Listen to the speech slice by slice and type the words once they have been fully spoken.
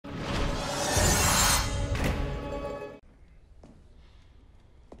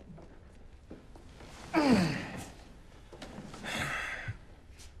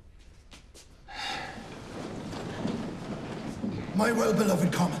My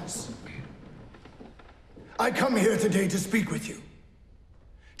well-beloved Commons, I come here today to speak with you,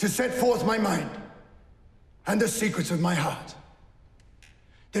 to set forth my mind and the secrets of my heart.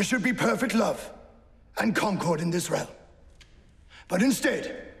 There should be perfect love and concord in this realm. But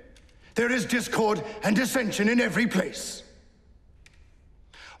instead, there is discord and dissension in every place.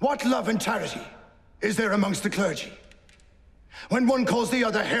 What love and charity is there amongst the clergy, when one calls the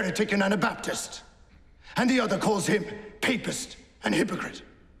other heretic and Anabaptist, and the other calls him papist and hypocrite?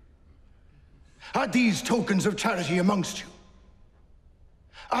 Are these tokens of charity amongst you?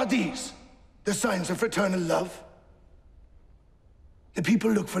 Are these the signs of fraternal love? The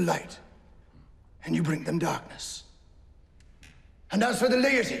people look for light, and you bring them darkness. And as for the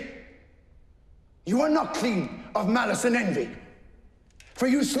laity, you are not clean of malice and envy, for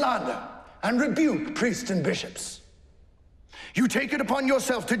you slander and rebuke priests and bishops. You take it upon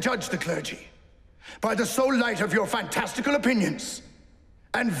yourself to judge the clergy by the sole light of your fantastical opinions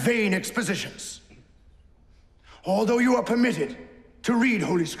and vain expositions. Although you are permitted to read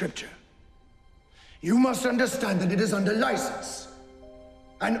Holy Scripture, you must understand that it is under license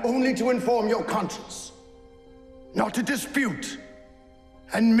and only to inform your conscience, not to dispute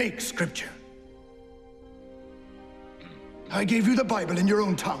and make Scripture. I gave you the Bible in your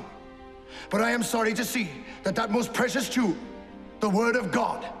own tongue, but I am sorry to see that that most precious jewel, the Word of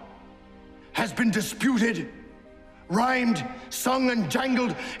God, has been disputed, rhymed, sung, and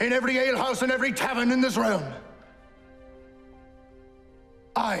jangled in every alehouse and every tavern in this realm.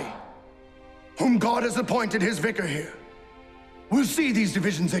 I, whom God has appointed his vicar here, will see these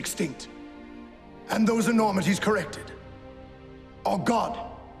divisions extinct and those enormities corrected, or God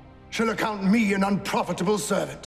shall account me an unprofitable servant.